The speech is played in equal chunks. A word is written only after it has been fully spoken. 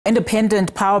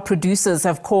Independent power producers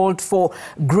have called for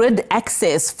grid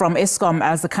access from Eskom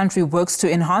as the country works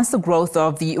to enhance the growth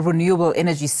of the renewable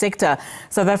energy sector.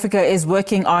 South Africa is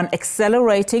working on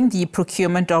accelerating the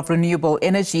procurement of renewable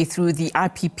energy through the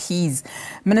IPPs.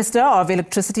 Minister of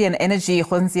Electricity and Energy,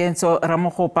 Kgosientsho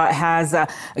Ramokgopa, has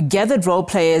gathered role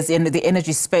players in the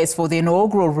energy space for the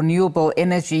inaugural Renewable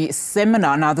Energy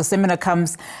Seminar. Now, the seminar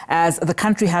comes as the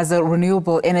country has a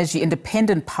renewable energy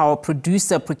independent power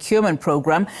producer procurement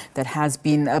program that has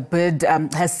seen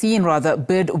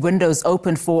bid windows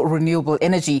open for renewable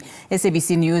energy.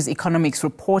 SABC News economics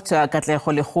reporter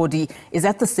Katlego Legodi is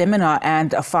at the seminar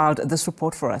and filed this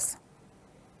report for us.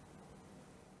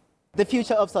 The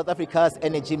future of South Africa's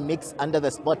energy mix under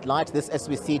the spotlight. This, as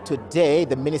we see today,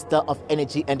 the Minister of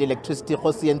Energy and Electricity,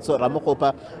 Kgosientsho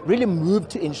Ramokgopa, really moved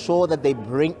to ensure that they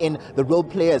bring in the role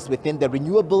players within the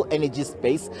renewable energy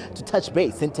space to touch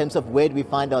base in terms of where we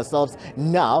find ourselves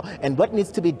now and what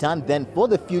needs to be done then for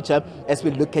the future as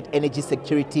we look at energy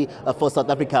security for South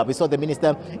Africa. We saw the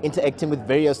Minister interacting with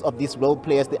various of these role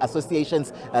players, the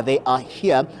associations, they are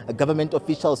here, government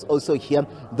officials also here,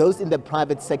 those in the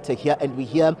private sector here, and we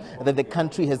hear that the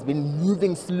country has been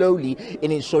moving slowly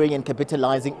in ensuring and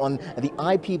capitalizing on the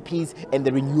IPPs and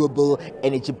the renewable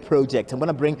energy project. I'm going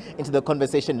to bring into the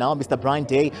conversation now Mr. Brian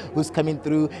Day, who's coming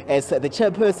through as the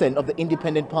chairperson of the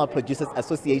Independent Power Producers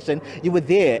Association. You were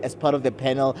there as part of the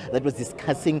panel that was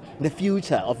discussing the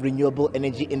future of renewable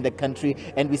energy in the country,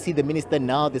 and we see the minister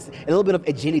now, there's a little bit of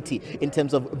agility in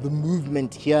terms of the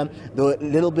movement here, though a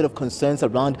little bit of concerns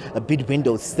around a bid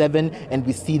window 7, and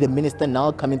we see the minister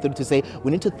now coming through to say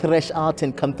we need to thresh out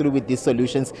and come through with these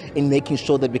solutions in making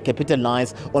sure that we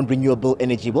capitalize on renewable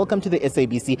energy. Welcome to the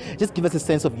SABC. Just give us a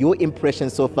sense of your impression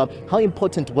so far. How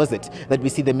important was it that we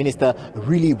see the minister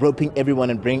really roping everyone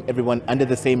and bringing everyone under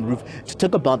the same roof to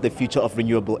talk about the future of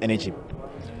renewable energy?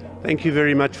 Thank you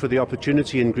very much for the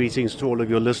opportunity, and greetings to all of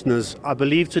your listeners. I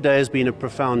believe today has been a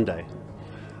profound day.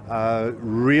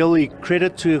 Really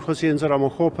credit to Kgosientsho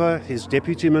Ramokgopa, his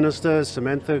Deputy Minister,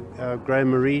 Samantha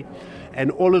Graham-Marie, and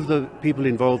all of the people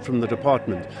involved from the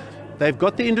department. They've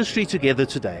got the industry together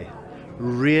today,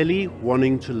 really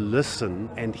wanting to listen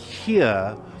and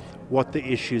hear what the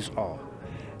issues are.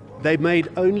 They made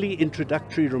only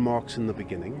introductory remarks in the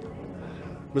beginning.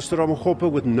 Mr.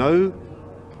 Ramokgopa, with no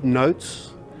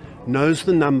notes, knows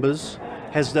the numbers,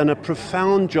 has done a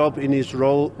profound job in his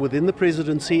role within the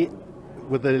presidency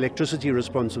with the electricity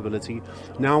responsibility,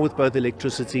 now with both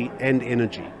electricity and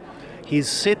energy. He's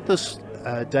set this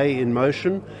day in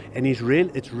motion, and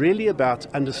it's really about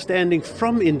understanding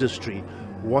from industry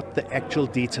what the actual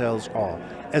details are.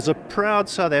 As a proud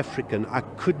South African, I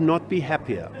could not be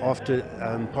happier after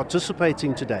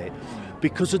participating today,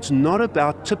 because it's not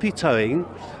about tippy-toeing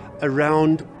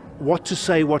around what to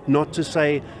say, what not to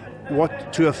say,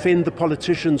 what to offend the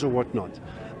politicians or what not.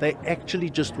 They actually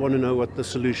just want to know what the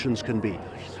solutions can be.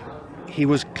 He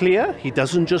was clear. He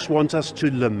doesn't just want us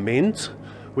to lament,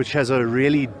 which has a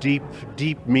really deep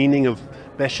meaning of,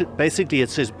 basically it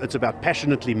says it's about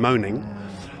passionately moaning,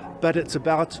 but it's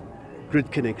about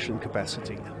grid connection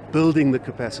capacity, building the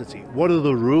capacity. What are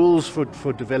the rules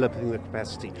for developing the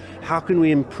capacity? How can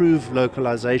we improve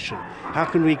localization? How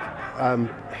can we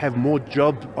have more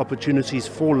job opportunities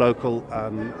for local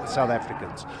South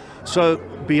Africans? So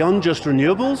beyond just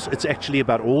renewables, it's actually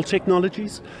about all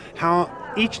technologies, how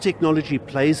each technology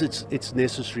plays its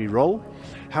necessary role,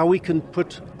 how we can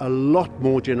put a lot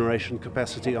more generation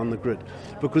capacity on the grid.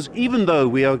 Because even though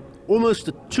we are almost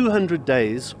at 200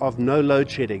 days of no load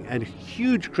shedding, and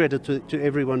huge credit to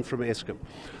everyone from Eskom,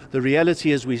 the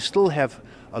reality is we still have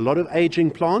a lot of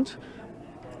aging plant.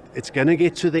 It's going to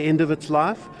get to the end of its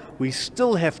life. We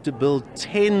still have to build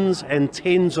tens and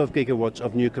tens of gigawatts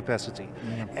of new capacity.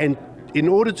 And in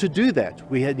order to do that,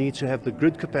 we need to have the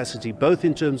grid capacity, both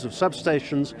in terms of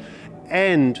substations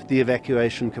and the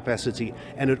evacuation capacity,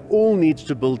 and it all needs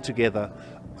to build together,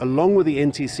 along with the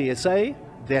NTCSA,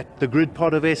 that the grid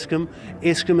part of Eskom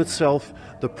itself,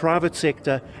 the private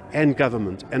sector and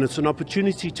government. And it's an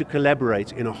opportunity to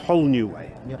collaborate in a whole new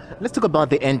way. Yeah. Let's talk about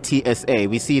the NTSA.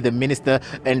 We see the minister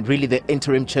and really the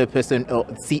interim chairperson or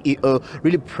CEO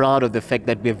really proud of the fact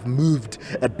that we've moved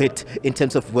a bit in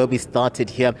terms of where we started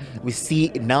here. We see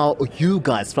now you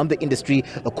guys from the industry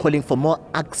are calling for more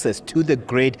access to the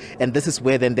grid, and this is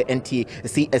where then the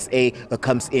NTCSA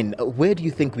comes in. Where do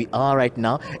you think we are right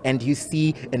now? And you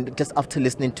see, and just after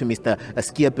listening to Mr.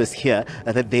 Skiepers here,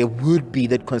 that there would be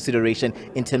that consideration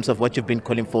in terms of what you've been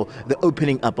calling for, the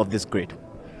opening up of this grid.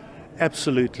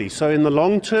 Absolutely. So in the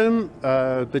long term,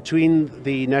 between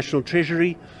the National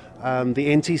Treasury, the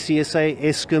NTCSA,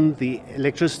 Eskom, the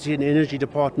Electricity and Energy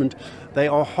Department, they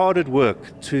are hard at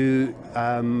work to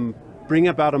bring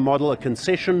about a model, a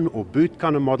concession or boot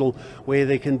kind of model, where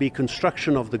there can be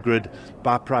construction of the grid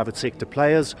by private sector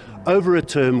players over a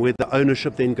term where the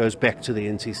ownership then goes back to the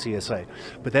NTCSA.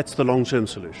 But that's the long-term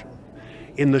solution.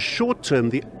 In the short term,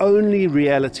 the only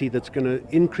reality that's going to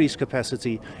increase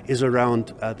capacity is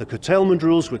around the curtailment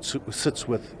rules, which sits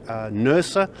with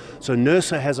NERSA. So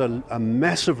NERSA has a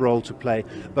massive role to play,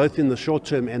 both in the short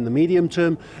term and the medium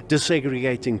term.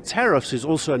 Disaggregating tariffs is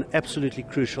also an absolutely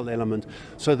crucial element,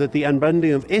 so that the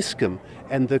unbundling of Eskom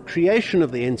and the creation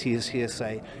of the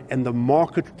NTCSA and the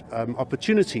market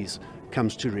opportunities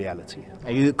comes to reality.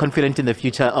 Are you confident in the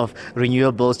future of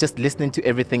renewables? Just listening to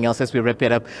everything else as we wrap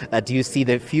it up, do you see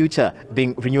the future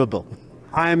being renewable?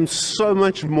 I'm so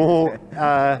much more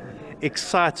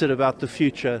excited about the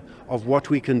future of what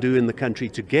we can do in the country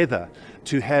together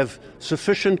to have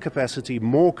sufficient capacity,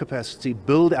 more capacity,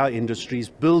 build our industries,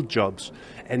 build jobs,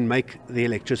 and make the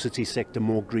electricity sector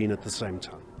more green at the same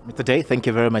time. Mr. Day, thank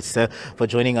you very much, sir, for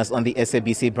joining us on the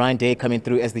SABC. Brian Day coming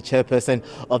through as the chairperson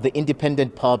of the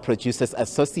Independent Power Producers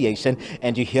Association,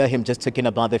 and you hear him just talking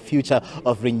about the future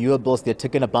of renewables. They're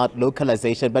talking about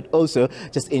localization, but also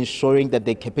just ensuring that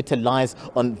they capitalize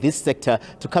on this sector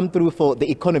to come through for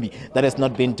the economy that has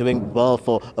not been doing well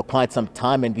for quite some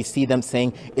time. And we see them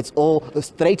saying it's all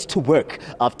straight to work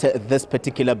after this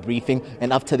particular briefing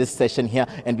and after this session here.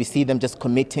 And we see them just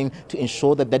committing to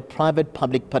ensure that that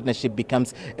private-public partnership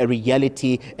becomes a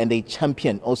reality, and they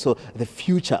champion also the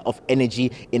future of energy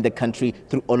in the country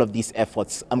through all of these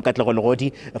efforts. I'm Katlego,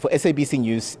 Legodi for SABC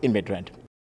News in Midrand.